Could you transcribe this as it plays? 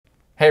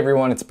Hey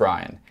everyone, it's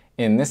Brian.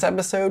 In this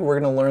episode, we're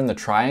going to learn the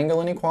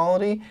triangle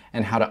inequality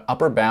and how to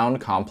upper bound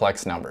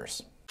complex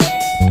numbers.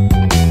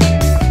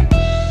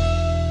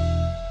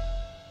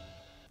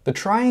 The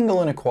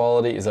triangle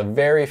inequality is a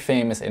very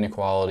famous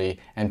inequality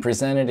and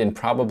presented in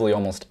probably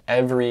almost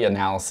every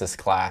analysis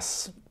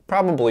class,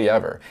 probably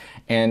ever.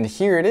 And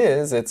here it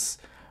is. It's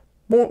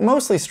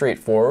mostly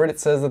straightforward. It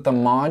says that the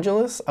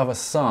modulus of a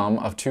sum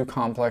of two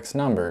complex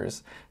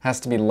numbers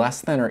has to be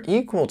less than or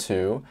equal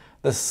to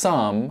the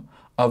sum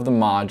of the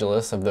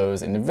modulus of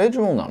those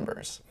individual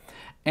numbers.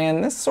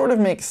 And this sort of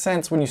makes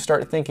sense when you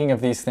start thinking of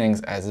these things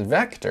as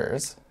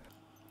vectors.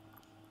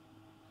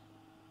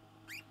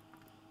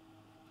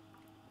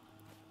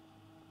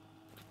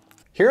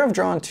 Here I've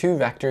drawn two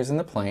vectors in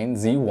the plane,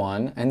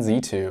 z1 and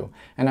z2,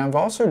 and I've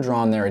also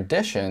drawn their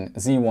addition,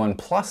 z1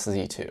 plus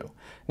z2.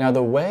 Now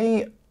the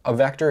way a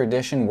vector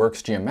addition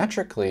works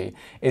geometrically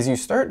is you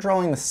start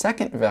drawing the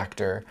second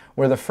vector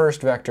where the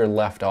first vector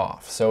left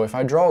off. So if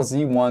I draw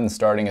z1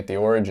 starting at the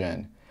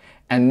origin,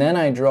 and then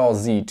I draw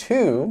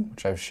z2,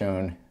 which I've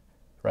shown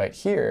right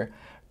here,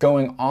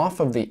 going off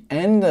of the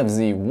end of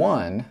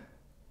z1,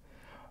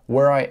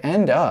 where I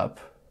end up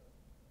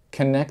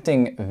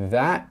connecting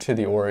that to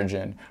the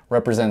origin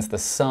represents the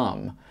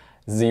sum,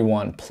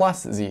 z1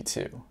 plus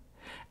z2.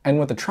 And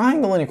what the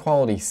triangle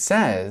inequality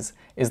says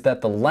is that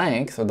the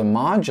length, or the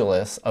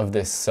modulus, of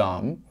this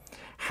sum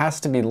has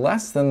to be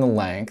less than the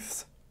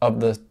lengths of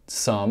the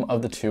sum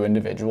of the two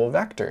individual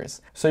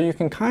vectors. So you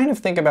can kind of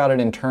think about it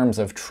in terms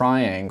of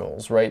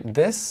triangles, right?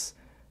 This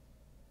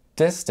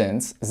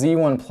distance,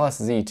 z1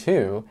 plus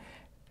z2,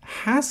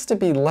 has to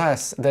be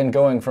less than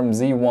going from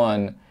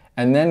z1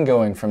 and then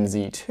going from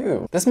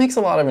z2. This makes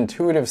a lot of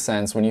intuitive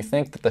sense when you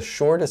think that the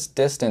shortest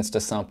distance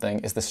to something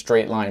is the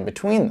straight line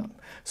between them.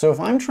 So if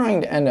I'm trying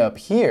to end up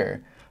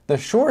here, the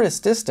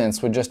shortest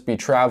distance would just be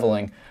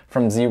traveling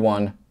from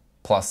z1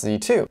 plus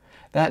z2.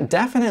 That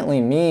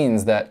definitely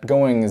means that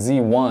going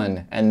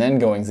z1 and then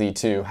going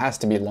z2 has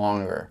to be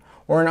longer.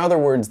 Or in other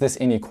words, this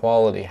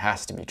inequality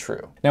has to be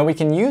true. Now we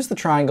can use the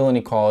triangle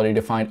inequality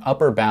to find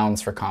upper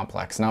bounds for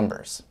complex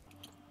numbers.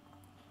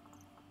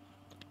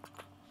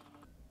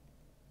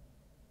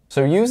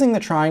 So using the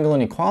triangle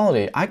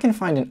inequality, I can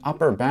find an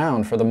upper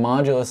bound for the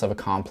modulus of a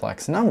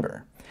complex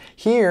number.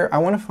 Here, I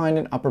want to find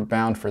an upper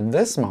bound for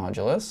this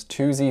modulus,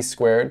 2z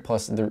squared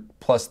plus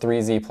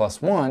 3z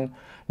plus 1,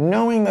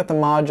 knowing that the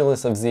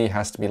modulus of z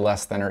has to be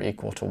less than or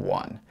equal to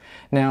 1.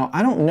 Now,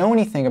 I don't know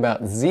anything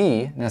about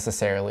z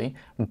necessarily,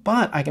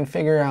 but I can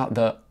figure out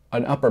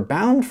an upper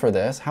bound for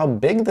this, how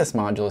big this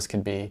modulus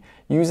could be,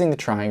 using the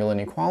triangle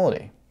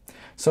inequality.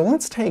 So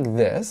let's take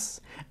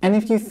this, and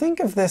if you think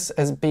of this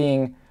as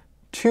being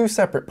two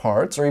separate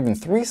parts, or even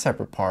three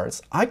separate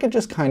parts, I could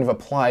just kind of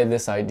apply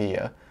this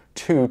idea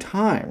 2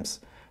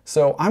 times.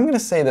 So I'm going to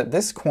say that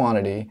this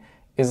quantity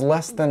is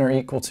less than or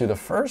equal to the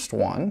first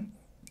one,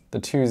 the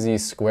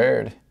 2z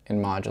squared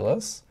in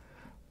modulus,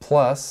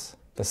 plus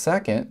the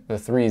second, the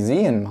 3z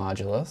in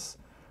modulus,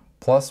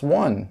 plus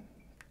 1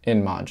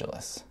 in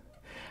modulus.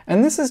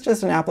 And this is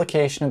just an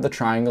application of the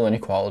triangle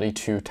inequality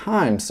 2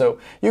 times. So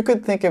you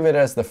could think of it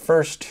as the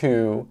first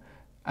 2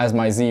 as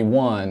my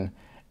z1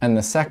 and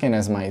the second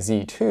as my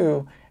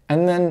z2,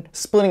 and then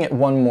splitting it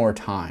one more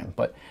time.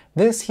 But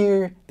this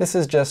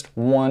is just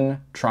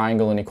one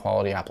triangle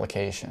inequality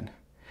application.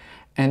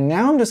 And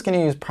now I'm just going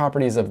to use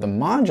properties of the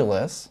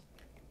modulus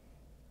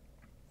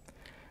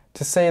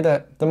to say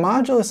that the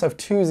modulus of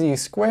 2z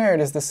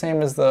squared is the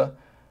same as the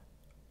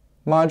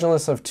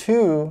modulus of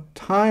 2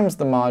 times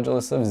the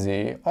modulus of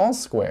z all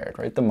squared,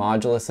 right? The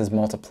modulus is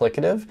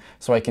multiplicative,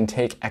 so I can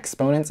take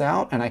exponents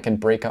out and I can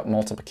break up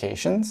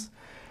multiplications,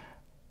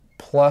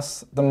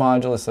 plus the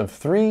modulus of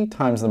 3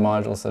 times the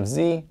modulus of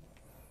z.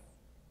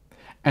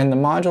 And the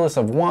modulus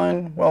of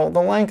 1, well,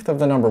 the length of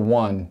the number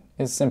 1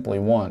 is simply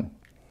 1.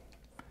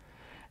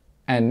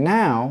 And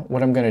now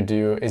what I'm going to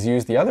do is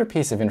use the other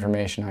piece of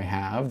information I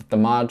have, the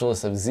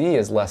modulus of z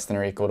is less than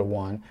or equal to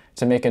 1,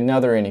 to make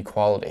another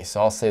inequality. So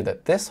I'll say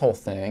that this whole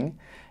thing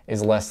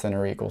is less than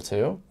or equal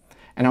to,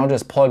 and I'll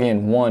just plug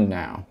in 1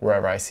 now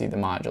wherever I see the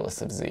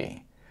modulus of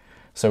z.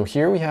 So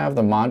here we have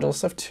the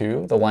modulus of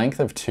 2, the length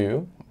of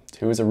 2.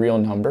 2 is a real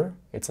number,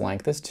 its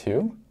length is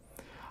 2.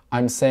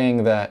 I'm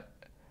saying that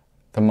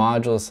the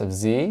modulus of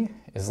z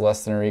is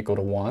less than or equal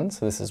to 1,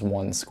 so this is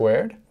 1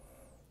 squared.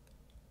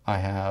 I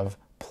have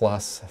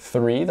plus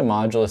 3, the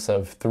modulus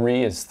of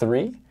 3 is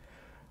 3.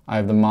 I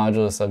have the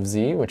modulus of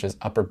z, which is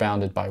upper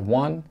bounded by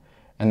 1,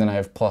 and then I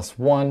have plus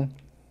 1.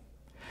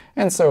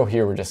 And so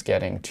here we're just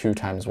getting 2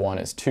 times 1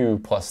 is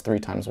 2, plus 3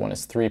 times 1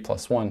 is 3,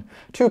 plus 1.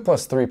 2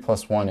 plus 3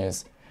 plus 1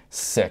 is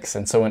 6.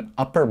 And so an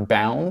upper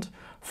bound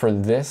for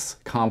this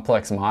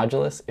complex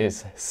modulus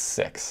is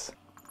 6.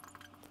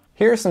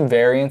 Here are some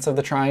variants of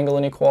the triangle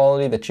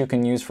inequality that you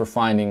can use for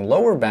finding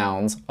lower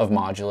bounds of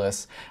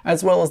modulus,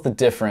 as well as the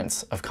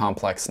difference of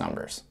complex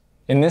numbers.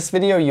 In this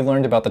video, you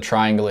learned about the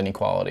triangle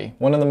inequality,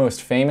 one of the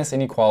most famous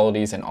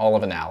inequalities in all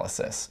of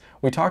analysis.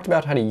 We talked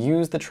about how to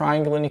use the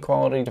triangle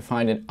inequality to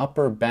find an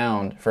upper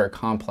bound for a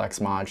complex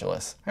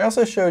modulus. I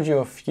also showed you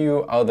a few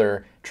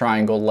other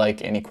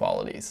triangle-like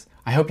inequalities.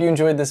 I hope you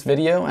enjoyed this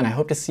video, and I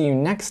hope to see you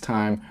next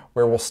time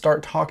where we'll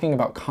start talking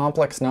about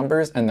complex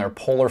numbers and their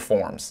polar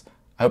forms.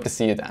 I hope to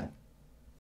see you then.